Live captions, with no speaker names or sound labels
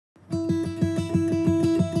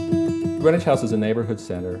Greenwich House is a neighborhood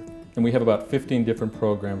center, and we have about 15 different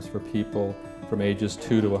programs for people from ages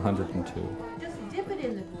 2 to 102. Just dip it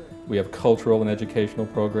in the glue. We have cultural and educational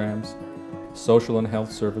programs, social and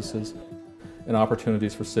health services, and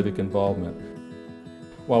opportunities for civic involvement.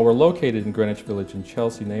 While we're located in Greenwich Village and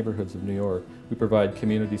Chelsea neighborhoods of New York, we provide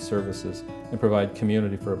community services and provide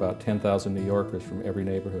community for about 10,000 New Yorkers from every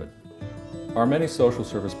neighborhood. Our many social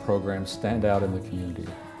service programs stand out in the community.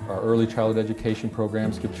 Our early childhood education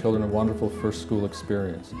programs give children a wonderful first school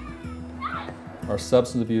experience. Our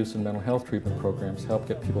substance abuse and mental health treatment programs help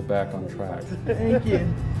get people back on track. Thank you.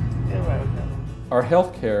 You're welcome. Our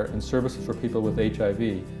health care and services for people with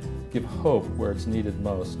HIV give hope where it's needed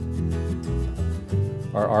most.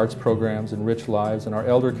 Our arts programs enrich lives, and our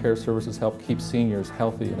elder care services help keep seniors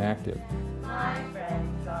healthy and active. My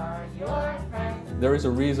friends are your friends. There is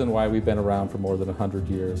a reason why we've been around for more than 100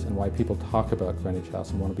 years and why people talk about Greenwich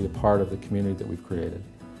House and want to be a part of the community that we've created.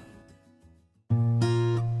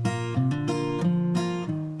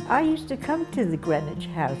 I used to come to the Greenwich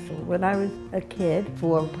House when I was a kid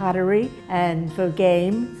for pottery and for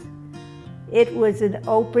games. It was an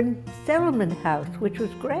open settlement house, which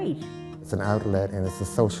was great. It's an outlet, and it's a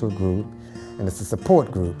social group, and it's a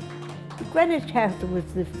support group. The Greenwich House was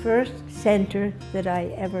the first center that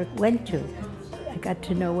I ever went to. I got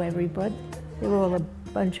to know everybody. They were all a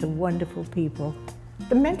bunch of wonderful people.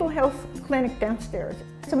 The mental health clinic downstairs,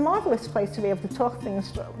 it's a marvelous place to be able to talk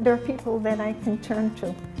things through. There are people that I can turn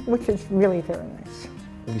to, which is really very nice.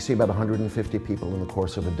 We see about 150 people in the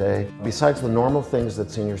course of a day. Besides the normal things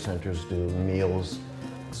that senior centers do, meals,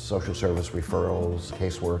 social service referrals,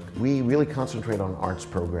 casework, we really concentrate on arts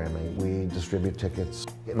programming. We distribute tickets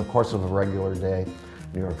in the course of a regular day.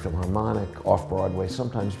 New York Philharmonic, off-Broadway,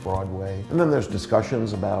 sometimes Broadway. And then there's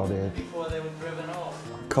discussions about it. Before they were driven off.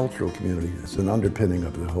 Cultural community is an underpinning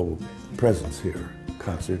of the whole presence here.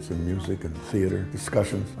 Concerts and music and theater,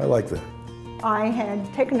 discussions. I like that. I had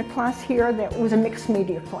taken a class here that was a mixed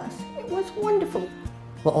media class. It was wonderful.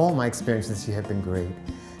 Well, all my experiences here have been great,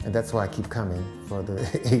 and that's why I keep coming for the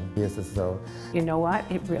 8 years or so. You know what?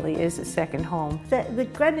 It really is a second home. The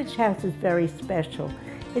Greenwich House is very special.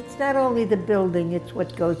 It's not only the building, it's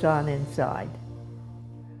what goes on inside.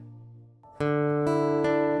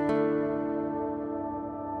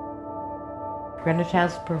 Greenwich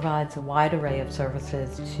House provides a wide array of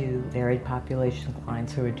services to varied population of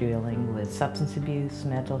clients who are dealing with substance abuse,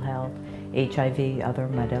 mental health, HIV, other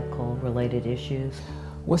medical related issues.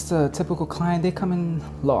 What's the typical client? They come in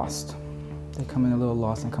lost. They come in a little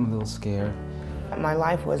lost and come a little scared. My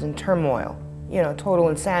life was in turmoil, you know, total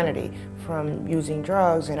insanity from using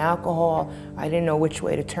drugs and alcohol. I didn't know which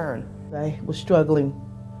way to turn. I was struggling,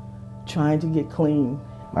 trying to get clean.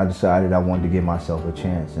 I decided I wanted to give myself a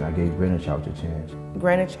chance, and I gave Greenwich House a chance.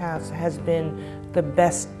 Greenwich House has been the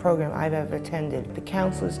best program I've ever attended. The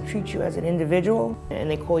counselors treat you as an individual, and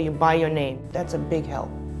they call you by your name. That's a big help.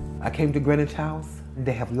 I came to Greenwich House.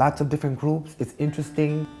 They have lots of different groups. It's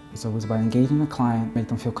interesting. So it's by engaging the client, make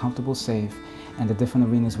them feel comfortable, safe, and the different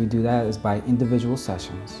arenas we do that is by individual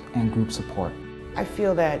sessions and group support. I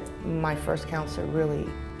feel that my first counselor really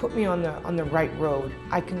put me on the right road.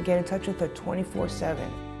 I can get in touch with her 24/7.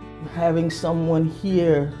 Having someone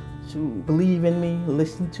here to believe in me,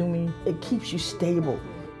 listen to me, it keeps you stable.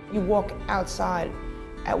 You walk outside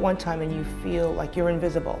at one time and you feel like you're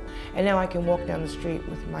invisible. And now I can walk down the street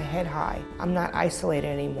with my head high. I'm not isolated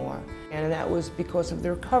anymore. And that was because of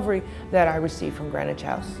the recovery that I received from Greenwich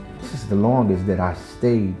House. This is the longest that I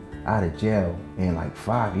stayed out of jail in like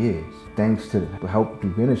 5 years, thanks to the help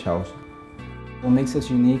through Greenwich House. What makes us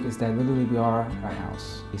unique is that literally we are a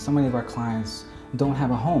house. So many of our clients don't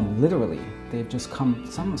have a home, literally. They've just come,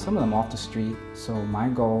 some of them off the street. So my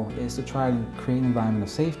goal is to try to create an environment of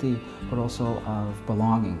safety, but also of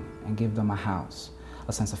belonging, and give them a house,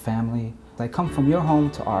 a sense of family. They come from your home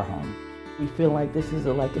to our home. We feel like this is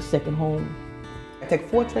like a second home. I take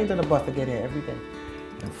 4 trains on the bus to get here every day.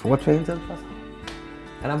 And 4 trains on the bus home.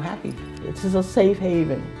 And I'm happy. This is a safe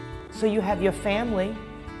haven. So you have your family,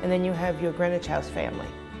 and then you have your Greenwich House family,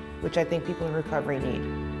 which I think people in recovery need,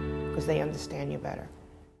 because they understand you better.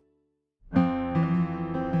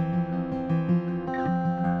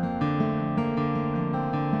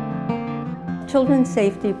 Children's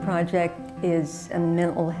Safety Project is a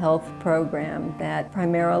mental health program that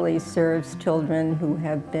primarily serves children who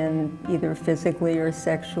have been either physically or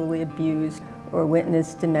sexually abused or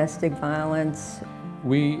witnessed domestic violence.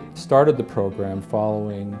 We started the program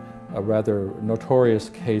following a rather notorious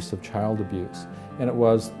case of child abuse, and it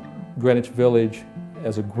was Greenwich Village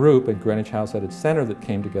as a group and Greenwich House at its center that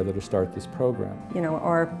came together to start this program. You know,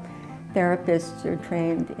 our Therapists are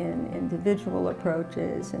trained in individual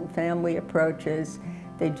approaches and family approaches.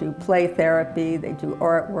 They do play therapy, they do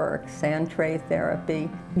artwork, sand tray therapy.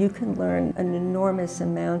 You can learn an enormous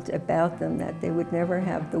amount about them that they would never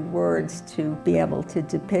have the words to be able to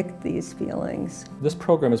depict these feelings. This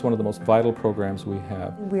program is one of the most vital programs we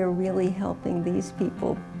have. We're really helping these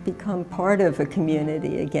people become part of a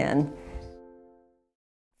community again.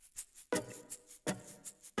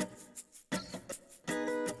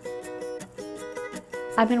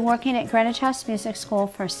 I've been working at Greenwich House Music School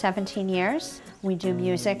for 17 years. We do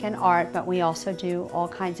music and art, but we also do all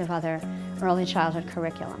kinds of other early childhood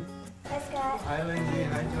curriculum. Hi, Lindsay.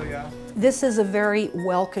 Hi, Julia. This is a very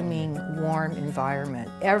welcoming, warm environment.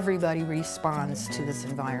 Everybody responds to this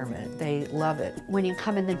environment. They love it. When you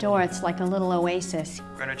come in the door, it's like a little oasis.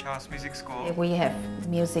 Greenwich House Music School. We have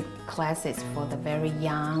music classes for the very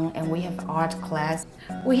young, and we have art class.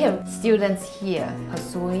 We have students here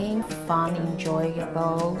pursuing fun,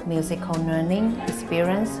 enjoyable musical learning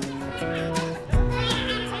experience.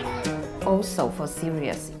 Also for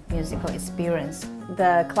serious musical experience.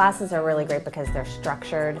 The classes are really great because they're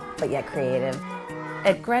structured, but yet creative.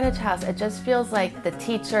 At Greenwich House, it just feels like the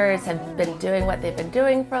teachers have been doing what they've been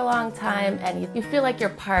doing for a long time, and you feel like you're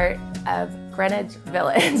part of Greenwich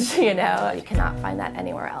Village, you know? You cannot find that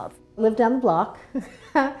anywhere else. Live down the block,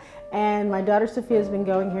 and my daughter Sophia has been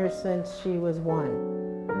going here since she was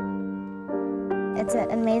 1. It's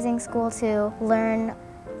an amazing school to learn.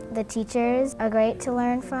 The teachers are great to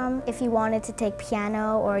learn from. If you wanted to take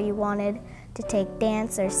piano or you wanted to take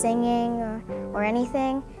dance or singing or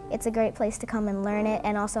anything, it's a great place to come and learn it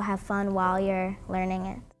and also have fun while you're learning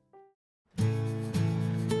it.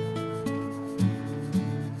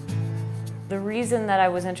 The reason that I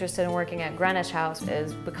was interested in working at Greenwich House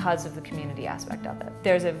is because of the community aspect of it.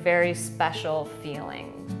 There's a very special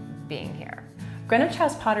feeling being here. Greenwich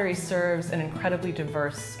House Pottery serves an incredibly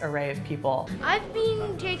diverse array of people. I've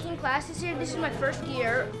been taking classes here. This is my first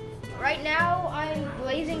year. Right now, I'm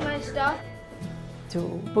glazing my stuff.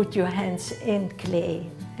 To put your hands in clay,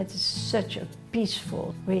 it is such a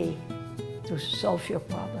peaceful way to solve your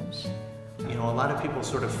problems. You know, a lot of people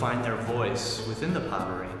sort of find their voice within the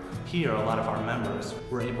pottery. Here, a lot of our members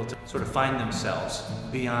were able to sort of find themselves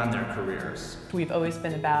beyond their careers. We've always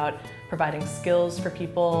been about providing skills for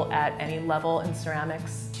people at any level in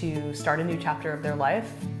ceramics to start a new chapter of their life,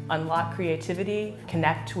 unlock creativity,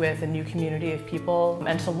 connect with a new community of people,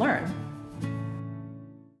 and to learn.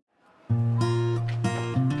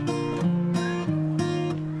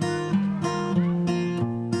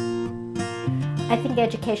 I think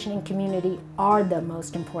education and community are the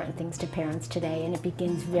most important things to parents today, and it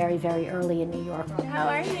begins very, very early in New York. How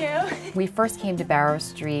are you? We first came to Barrow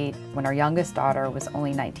Street when our youngest daughter was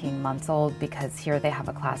only 19 months old because here they have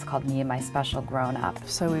a class called Me and My Special Grown Up.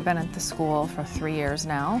 So we've been at the school for 3 years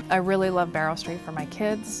now. I really love Barrow Street for my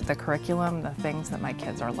kids, the curriculum, the things that my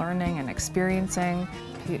kids are learning and experiencing.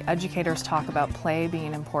 The educators talk about play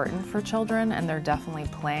being important for children, and they're definitely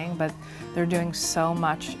playing, but they're doing so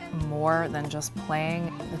much more than just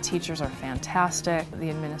playing. The teachers are fantastic.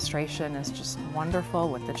 The administration is just wonderful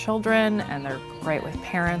with the children, and they're great with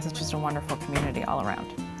parents. It's just a wonderful community all around.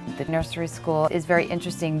 The nursery school is very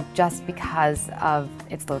interesting just because of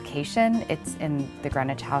its location. It's in the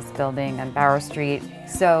Greenwich House building on Barrow Street.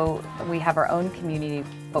 So we have our own community,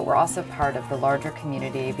 but we're also part of the larger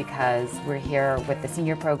community because we're here with the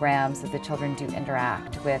senior program, so the children do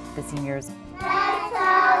interact with the seniors. That's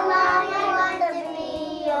how long I want to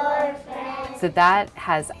be your friend. So that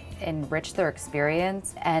has enriched their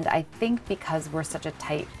experience, and I think because we're such a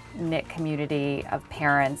tight-knit community of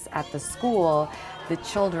parents at the school, the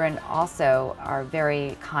children also are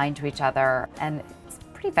very kind to each other, and it's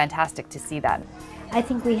pretty fantastic to see that. I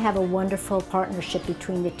think we have a wonderful partnership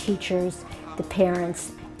between the teachers, the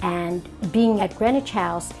parents, and being at Greenwich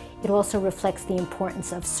House, it also reflects the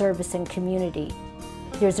importance of service and community.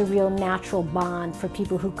 There's a real natural bond for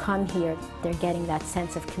people who come here. They're getting that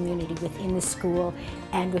sense of community within the school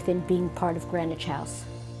and within being part of Greenwich House.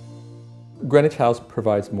 Greenwich House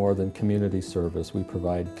provides more than community service. We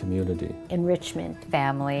provide community. Enrichment.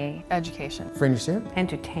 Family. Education. Friendship.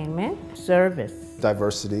 Entertainment. Service.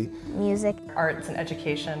 Diversity. Music. Arts and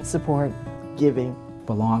education. Support. Giving.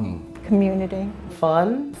 Belonging. Community.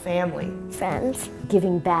 Fun. Family. Friends.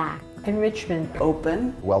 Giving back. Enrichment.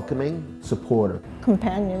 Open. Welcoming. Supportive.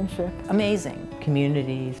 Companionship. Amazing.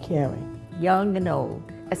 Communities. Caring. Young and old.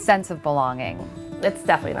 A sense of belonging. It's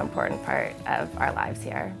definitely an important part of our lives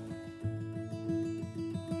here.